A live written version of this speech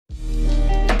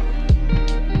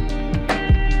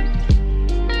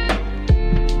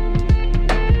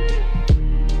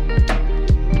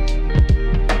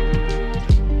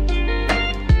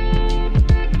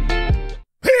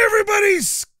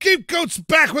SkapeGote's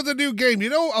back with a new game. You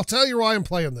know, I'll tell you why I'm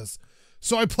playing this.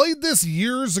 So I played this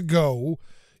years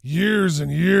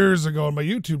and years ago on my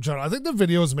YouTube channel. I think the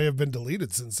videos may have been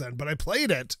deleted since then, but I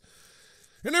played it.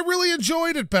 And I really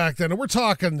enjoyed it back then. And we're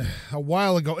talking a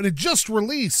while ago. And it just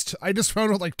released. I just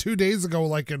found out like 2 days ago,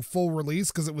 like in full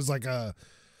release, because it was like a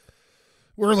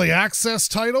early access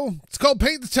title. It's called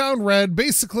Paint the Town Red.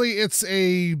 Basically, it's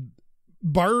a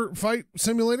bar fight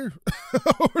simulator.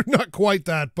 Not quite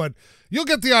that, but you'll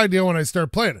get the idea when I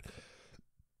start playing it.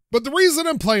 But the reason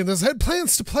I'm playing this, I had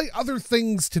plans to play other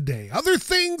things today. Other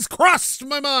things crossed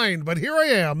my mind, but here I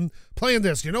am playing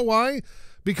this. You know why?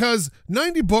 Because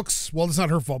 90 Books, well, it's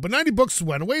not her fault, but 90 Books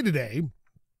went away today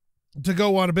to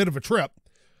go on a bit of a trip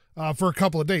for a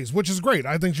couple of days, which is great.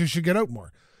 I think she should get out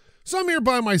more. So I'm here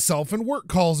by myself, and work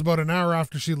calls about an hour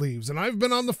after she leaves, and I've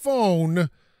been on the phone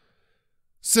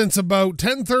since about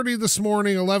 10:30 this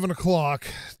morning, 11 o'clock,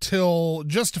 till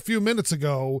just a few minutes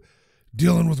ago,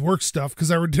 dealing with work stuff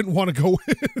because I didn't want to go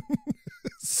in.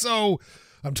 So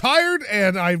I'm tired,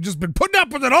 and I've just been putting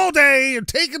up with it all day and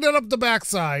taking it up the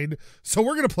backside. So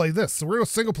we're going to play this. So we're going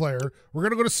to go single player. We're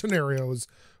going to go to scenarios.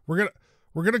 We're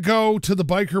going to go to the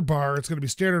biker bar. It's going to be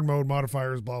standard mode,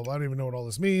 modifiers, blah, blah. I don't even know what all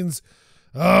this means.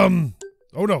 Oh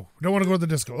no, don't want to go to the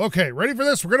disco. Okay, ready for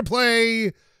this? We're going to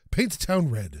play Paint the Town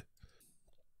Red.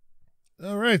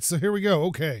 All right, so here we go.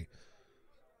 Okay.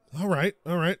 All right.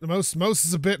 The mouse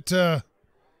is a bit, okay,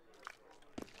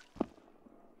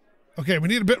 we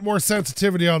need a bit more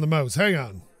sensitivity on the mouse. Hang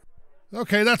on.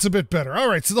 Okay, that's a bit better. All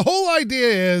right, so the whole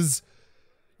idea is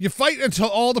you fight until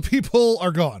all the people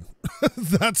are gone.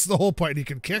 That's the whole point. You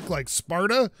can kick like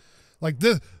Sparta, like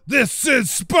this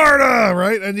is Sparta,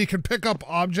 right? And you can pick up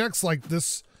objects like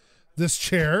this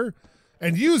chair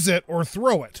and use it or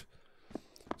throw it.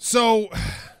 So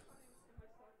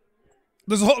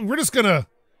there's a whole, we're just gonna,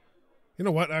 you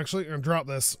know what, actually, I'm gonna drop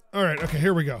this. All right, okay,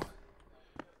 here we go.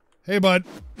 Hey, bud.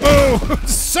 Oh,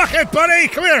 suck it, buddy,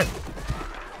 come here.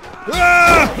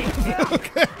 Ah!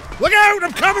 Okay, look out,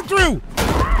 I'm coming through.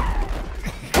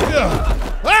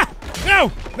 Ah,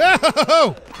 no,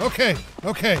 okay.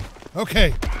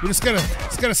 We just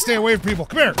gotta stay away from people.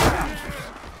 Come here.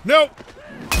 No.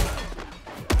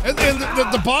 And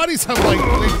the bodies have like,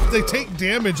 they take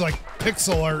damage like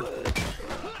pixel art.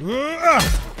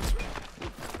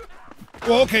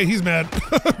 Well, okay, he's mad.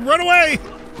 Run away!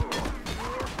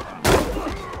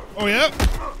 Oh, yeah?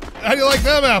 How do you like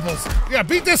them apples? Yeah,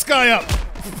 beat this guy up!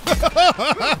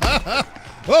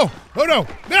 Oh no!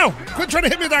 No! Quit trying to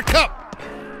hit me with that cup!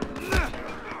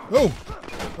 Oh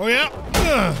yeah?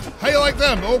 How you like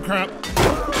them? Oh, crap.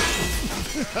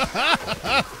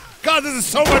 God, this is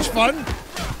so much fun!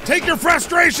 Take your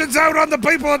frustrations out on the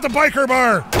people at the biker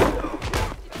bar!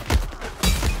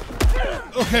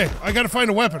 Okay, I gotta find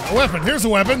a weapon. Here's a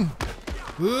weapon.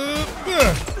 Oh,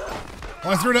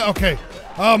 I threw it out. Okay.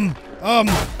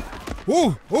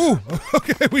 Ooh.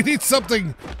 Okay, we need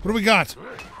something. What do we got?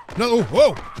 No.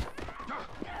 Whoa.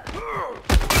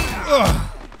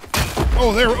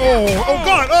 Oh, there. Oh,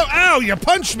 God. Oh, ow! You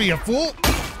punched me, you fool.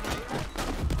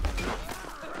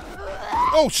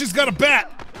 Oh, she's got a bat.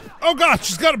 Oh, God,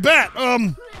 she's got a bat.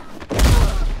 Come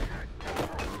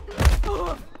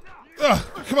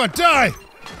on, die!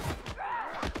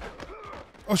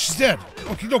 Oh, she's dead.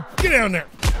 Okay, no, get down there.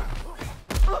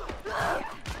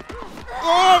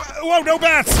 Oh, whoa, no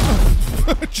bats!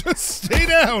 Just stay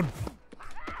down.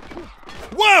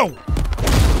 Whoa!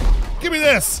 Give me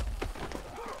this.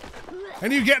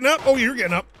 And you getting up? Oh, you're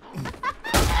getting up.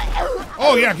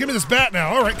 Oh, yeah, give me this bat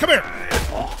now. All right, come here.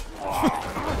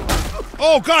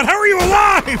 Oh, God, how are you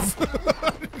alive?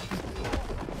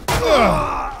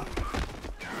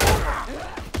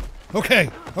 Okay.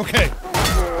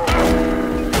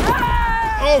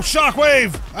 Oh,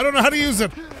 shockwave! I don't know how to use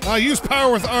it. Use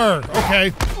power with R.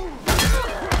 Okay.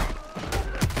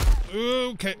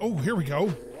 Okay. Oh, here we go.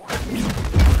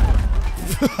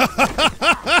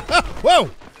 Whoa!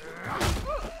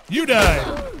 You die.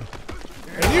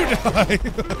 And you die.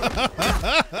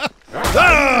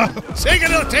 Take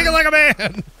it like a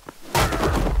man.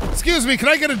 Excuse me, can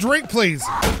I get a drink, please?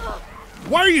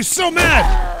 Why are you so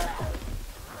mad?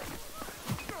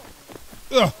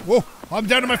 Whoa, I'm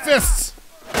down to my fists.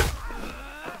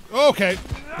 Okay.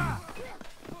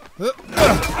 Ow,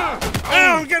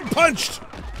 I'm getting punched.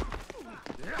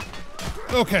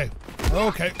 Okay.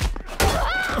 Okay,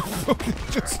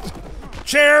 just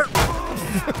chair.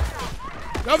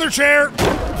 Another chair.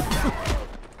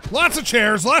 Lots of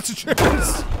chairs.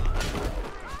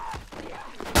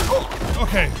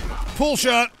 Okay, pull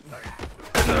shot.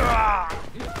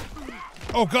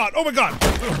 Oh God, oh my God.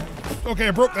 Okay,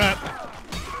 I broke that.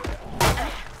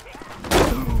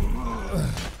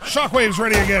 Shockwave's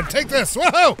ready again. Take this.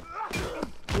 Whoa!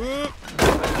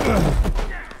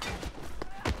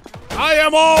 I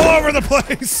am all over the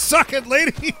place. Suck it,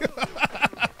 lady.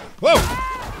 Whoa!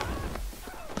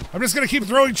 I'm just gonna keep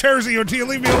throwing chairs at you until you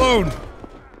leave me alone.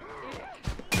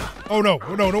 Oh no,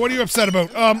 no, what are you upset about?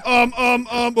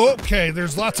 Okay,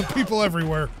 there's lots of people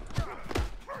everywhere.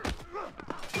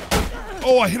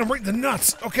 Oh, I hit him right in the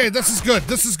nuts. Okay, this is good,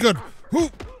 this is good. Whoo,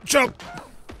 jump.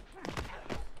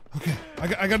 Okay, I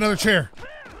got another chair.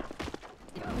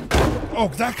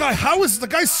 Oh, that guy, how is, the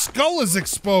guy's skull is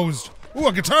exposed. Ooh,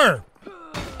 a guitar.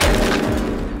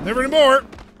 Never anymore.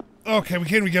 Okay, we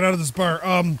can't even get out of this bar.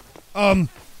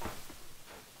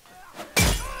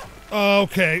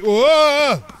 Okay.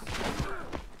 Whoa!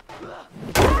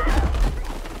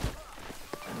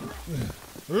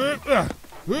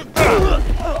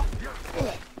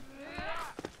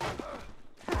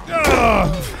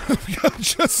 I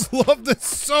just love this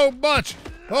so much.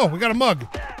 Oh, we got a mug.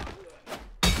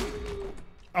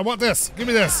 I want this. Give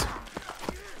me this.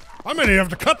 I'm gonna have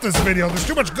to cut this video. There's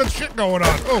too much good shit going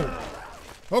on. Oh.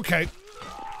 Okay.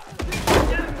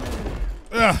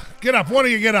 Get up. One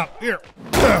of you get up. Here.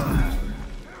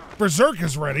 Berserk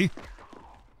is ready.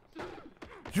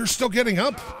 You're still getting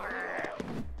up?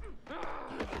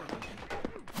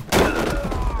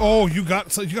 Oh, you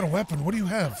got a weapon. What do you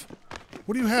have?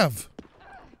 What do you have?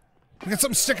 You got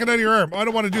something sticking out of your arm. I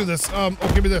don't want to do this. Oh,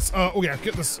 give me this. Oh yeah,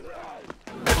 get this.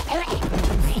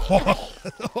 Oh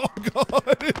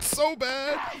god, it's so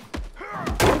bad.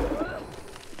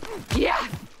 Yeah.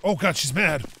 Oh god, she's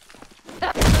mad.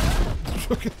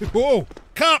 Whoa,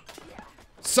 cop!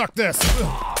 Suck this.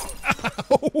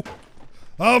 Ow.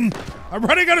 I'm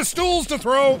running out of stools to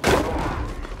throw.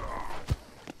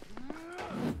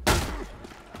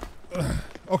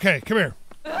 Okay, come here.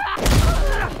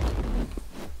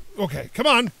 Okay, come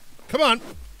on. Come on.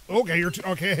 Okay, you're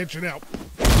okay, I hit you now.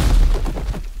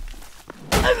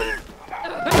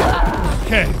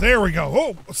 Okay, there we go.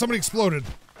 Oh, somebody exploded.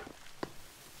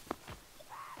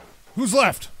 Who's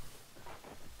left?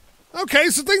 Okay,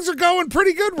 so things are going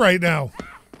pretty good right now.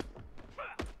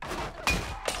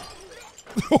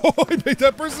 Oh, I made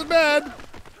that person mad.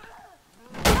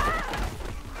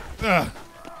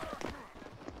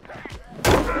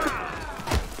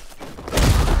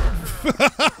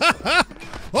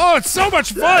 Oh, it's so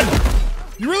much fun.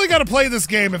 You really got to play this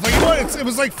game. If like it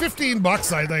was like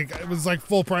 $15, I think. It was like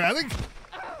full price. I think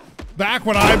back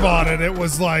when I bought it, it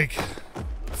was like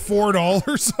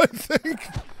 $4, I think.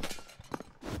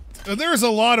 And there's a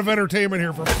lot of entertainment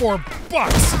here for $4.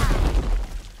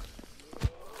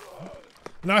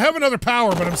 Now I have another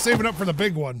power, but I'm saving up for the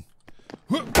big one.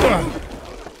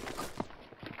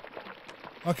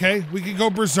 Okay, we can go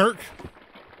berserk.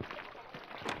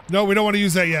 No, we don't want to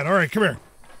use that yet. All right, come here.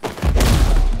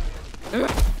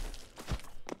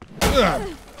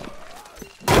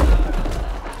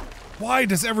 Why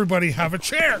does everybody have a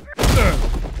chair?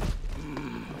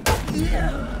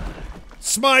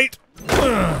 Smite.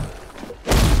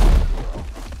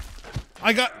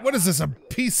 I got, what is this, a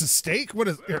piece of steak? What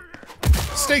is, here.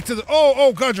 Steak to the,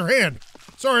 oh god, your hand.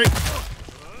 Sorry.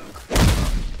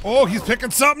 Oh, he's picking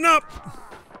something up.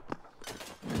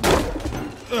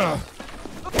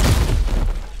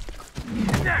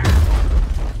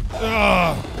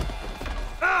 Oh,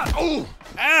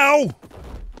 ow.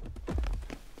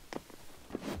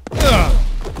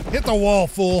 Hit the wall,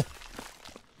 fool.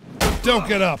 Don't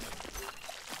get up.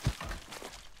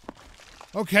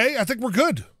 Okay, I think we're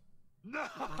good.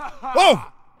 Whoa!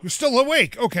 You're still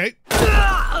awake. Okay.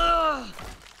 Are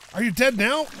you dead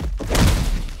now?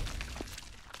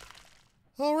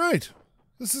 All right.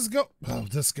 This is go. Oh,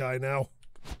 this guy now.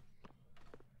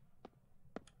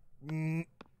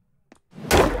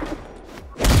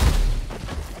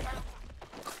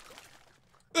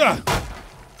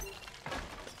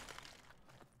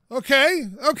 Okay.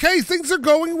 Okay, things are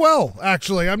going well,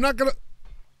 actually. I'm not gonna...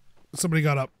 Somebody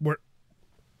got up. Where...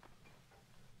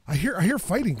 I hear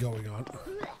fighting going on.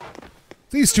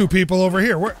 These two people over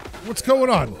here. What's going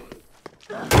on?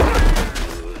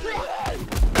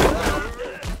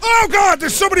 Oh god,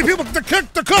 there's so many people. The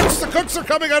cooks are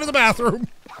coming out of the bathroom.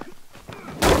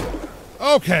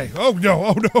 Okay. Oh no.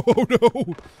 Oh no. Oh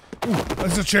no. Ooh,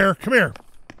 there's a chair. Come here.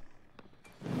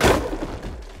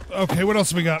 Okay, what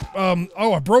else we got?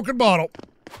 Oh, a broken bottle.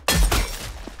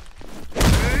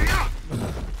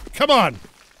 Come on.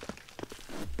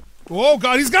 Oh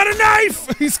god, he's got a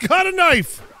knife! He's got a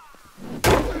knife!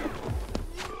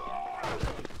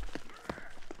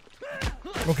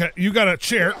 Okay, you got a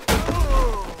chair.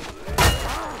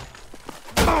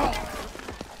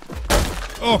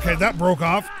 Okay, that broke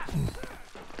off.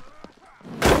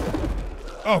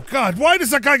 Oh, God. Why does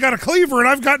that guy got a cleaver and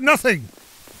I've got nothing?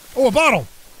 Oh, a bottle.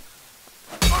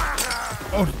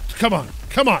 Oh, come on.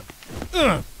 Come on.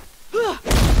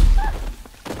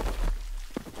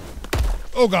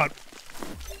 Oh, God.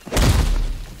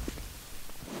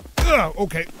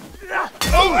 Okay.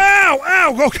 Oh, ow!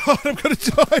 Ow! Oh, God. I'm gonna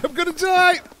die. I'm gonna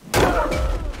die.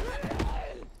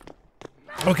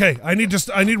 Okay. I need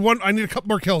a couple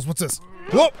more kills. What's this?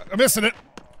 Whoa! I'm missing it.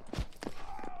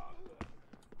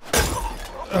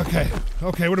 Okay.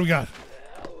 Okay, what do we got?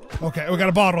 Okay, we got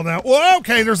a bottle now. Whoa,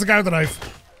 okay, there's the guy with the knife.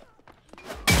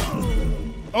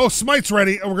 Oh, Smite's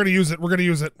ready. Oh, we're gonna use it. We're gonna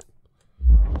use it.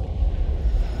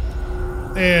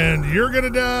 And you're gonna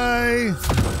die.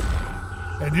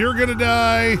 And you're gonna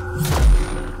die.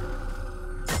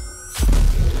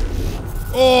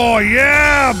 Oh,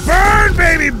 yeah! Burn,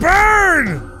 baby,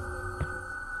 burn!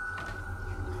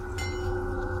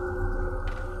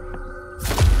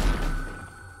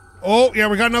 Oh, yeah,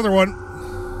 we got another one.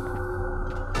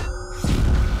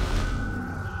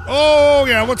 Oh,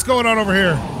 yeah, what's going on over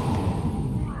here?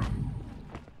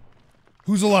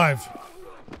 Who's alive?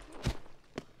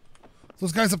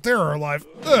 Those guys up there are alive.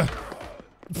 Ugh.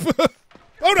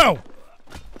 Oh, no!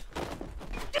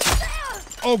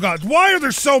 Oh, God, why are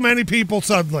there so many people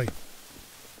suddenly?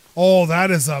 Oh, that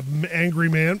is an angry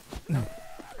man.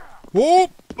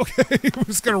 Whoa! Okay, we're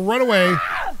just gonna run away.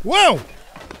 Whoa!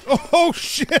 Oh,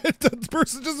 shit! The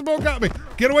person just about got me.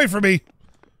 Get away from me.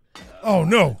 Oh,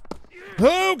 no.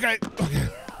 Okay.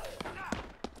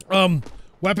 Okay.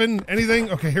 Weapon? Anything?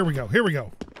 Okay, here we go. Here we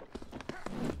go.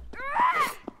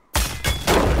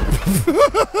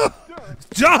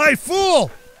 Die,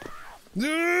 fool!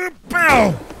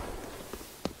 Bow!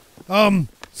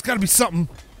 It's gotta be something.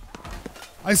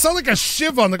 I sound like a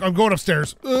shiv on the... I'm going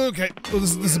upstairs. Okay. Oh,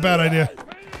 this is a bad idea.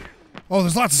 Oh,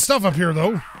 there's lots of stuff up here,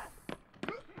 though.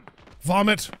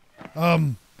 Vomit.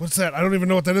 What's that? I don't even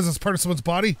know what that is. It's part of someone's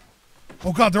body.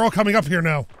 Oh, God, they're all coming up here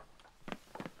now.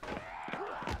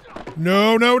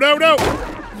 No, no, no, no!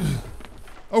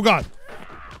 Oh, God.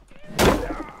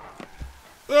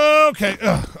 Okay.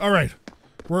 All right.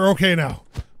 We're okay now.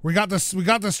 We got this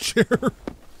chair.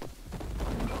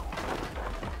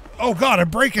 Oh, God, I'm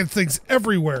breaking things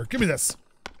everywhere. Give me this.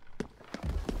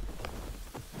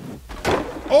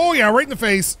 Oh, yeah, right in the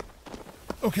face.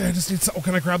 Okay, I just need some... Oh,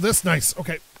 can I grab this? Nice.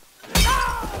 Okay.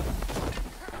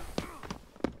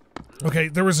 Okay,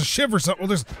 there was a shiv or something. Well,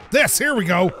 there's this. Here we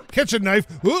go. Kitchen knife.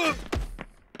 Ugh.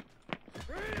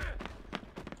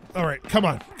 All right, come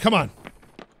on. Come on.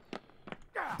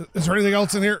 Is there anything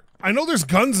else in here? I know there's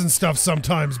guns and stuff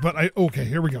sometimes, but okay,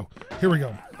 here we go. Here we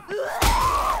go.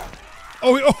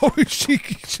 Oh, she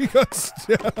got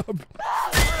stabbed.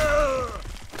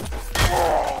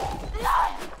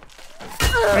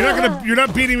 You're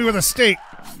not beating me with a stake.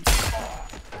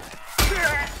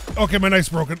 Okay, my knife's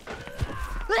broken.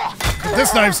 But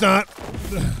this knife's not.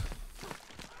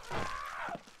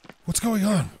 What's going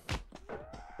on?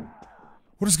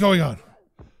 What is going on?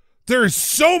 There is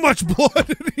so much blood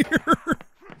in here.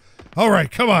 All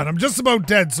right, come on. I'm just about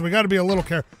dead, so we got to be a little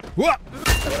careful.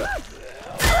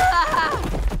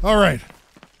 All right.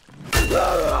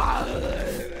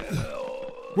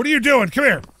 What are you doing? Come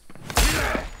here.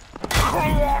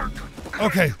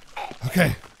 Okay.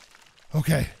 Okay.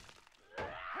 Okay.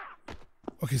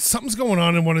 Okay, something's going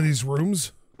on in one of these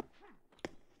rooms.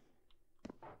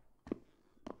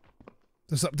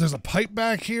 There's a pipe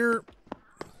back here.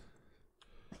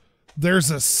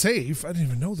 There's a safe. I didn't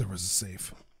even know there was a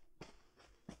safe.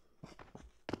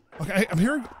 Okay, I'm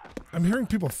hearing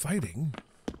people fighting.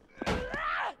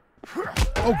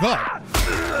 Oh, God.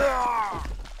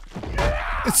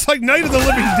 It's like Night of the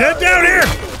Living Dead down here!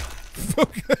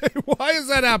 Okay, why is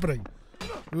that happening?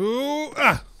 Ooh,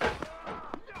 ah.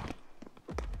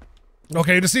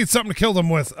 Okay, just need something to kill them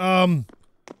with.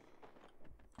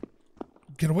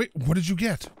 Get away. What did you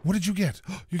get? What did you get?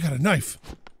 You got a knife.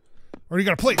 Or you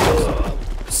got a plate.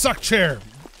 Suck chair.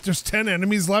 There's 10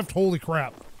 enemies left? Holy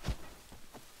crap.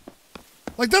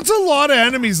 Like, that's a lot of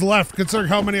enemies left, considering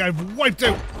how many I've wiped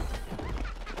out.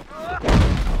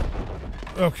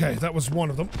 Okay, that was one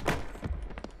of them.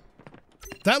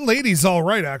 That lady's all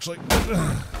right, actually.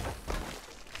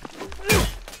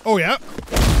 Oh, yeah.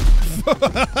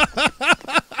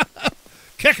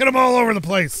 Kicking them all over the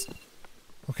place.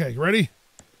 Okay, you ready?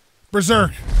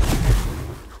 Berserk.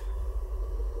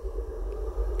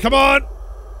 Come on.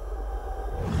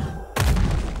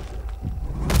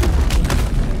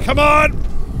 Come on.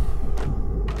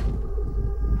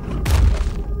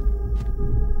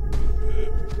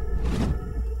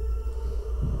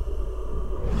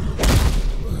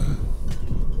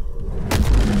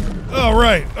 All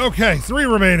right. Okay, 3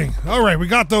 remaining. All right, we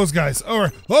got those guys. All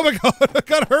right. Oh my God, I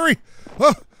gotta hurry.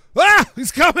 Oh,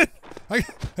 he's coming. I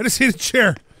just need a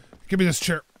chair. Give me this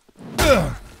chair.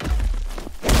 Ugh.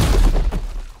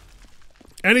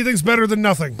 Anything's better than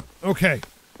nothing. Okay.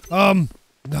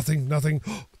 Nothing.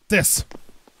 This.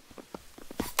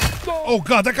 Oh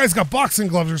God, that guy's got boxing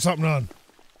gloves or something on.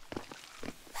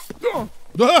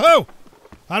 No!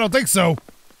 I don't think so.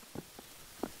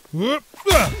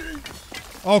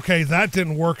 Okay, that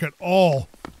didn't work at all.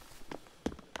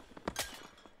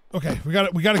 Okay, we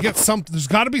gotta get something. There's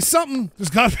gotta be something. There's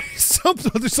gotta be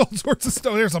something. There's all sorts of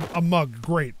stuff. There's a mug.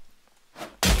 Great.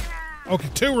 Okay,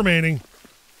 2 remaining.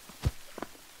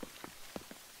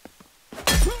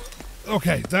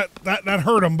 Okay, that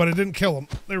hurt him, but it didn't kill him.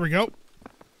 There we go.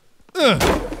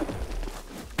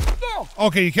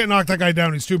 Okay, you can't knock that guy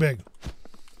down. He's too big.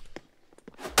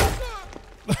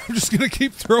 I'm just gonna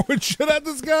keep throwing shit at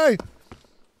this guy.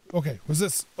 Okay, what's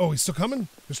this? Oh, he's still coming?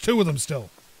 There's 2 of them still.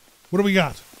 What do we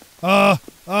got?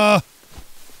 Bottle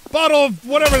of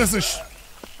whatever this is.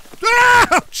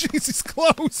 Ah! Jeez, he's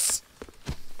close.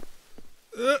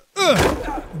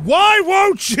 Why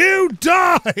won't you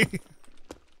die?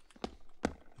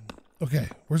 Okay,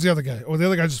 where's the other guy? Oh, the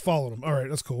other guy just followed him. All right,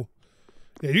 that's cool.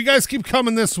 Yeah, you guys keep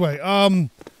coming this way.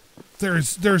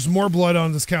 There's more blood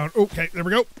on this count. Okay, there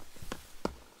we go.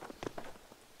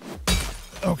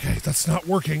 Okay, that's not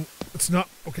working. It's not.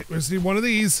 Okay, we just need one of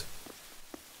these.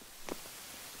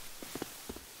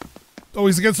 Oh,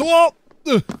 he's against the wall.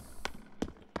 Ugh.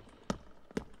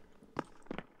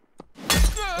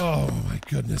 Oh my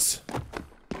goodness.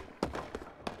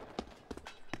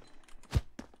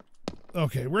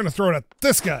 Okay, we're gonna throw it at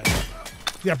this guy.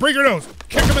 Yeah, break your nose.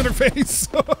 Kick him in the face.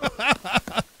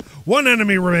 1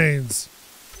 enemy remains.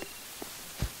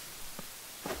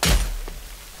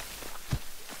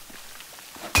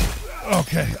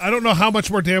 Okay, I don't know how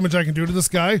much more damage I can do to this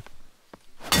guy.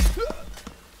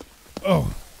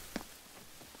 Oh.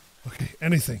 Okay,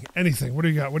 anything. What do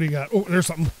you got? Oh, there's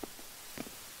something.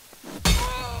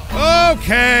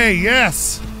 Okay,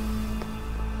 yes.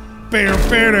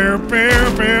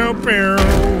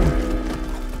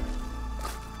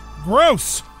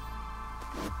 Gross.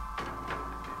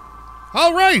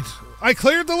 All right, I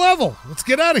cleared the level. Let's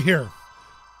get out of here.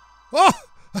 Oh.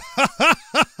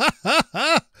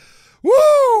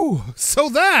 Woo! So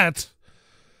that's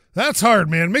hard,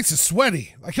 man. It makes you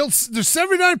sweaty. There's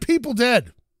 79 people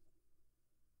dead.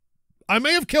 I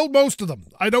may have killed most of them.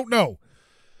 I don't know.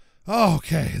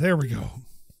 Okay, there we go.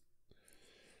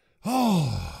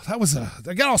 Oh, I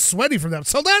got all sweaty from that.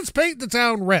 So that's Paint the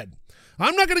Town Red.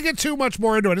 I'm not going to get too much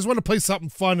more into it. I just want to play something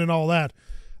fun and all that.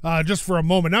 Just for a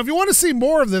moment. Now, if you want to see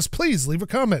more of this, please leave a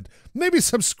comment. Maybe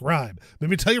subscribe.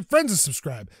 Maybe tell your friends to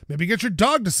subscribe. Maybe get your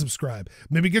dog to subscribe.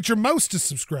 Maybe get your mouse to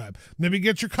subscribe. Maybe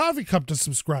get your coffee cup to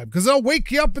subscribe, because they'll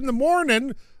wake you up in the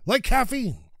morning like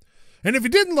caffeine. And if you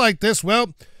didn't like this, well,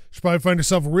 you should probably find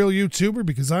yourself a real YouTuber,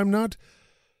 because I'm not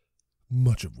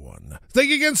much of one. Thank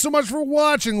you again so much for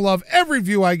watching. Love every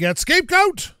view I get.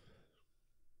 SkapeGote!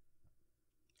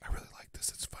 I really like this.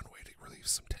 It's a fun way to relieve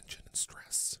some tension and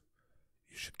stress.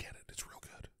 You should get it. It's real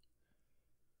good.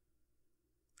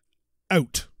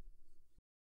 Out.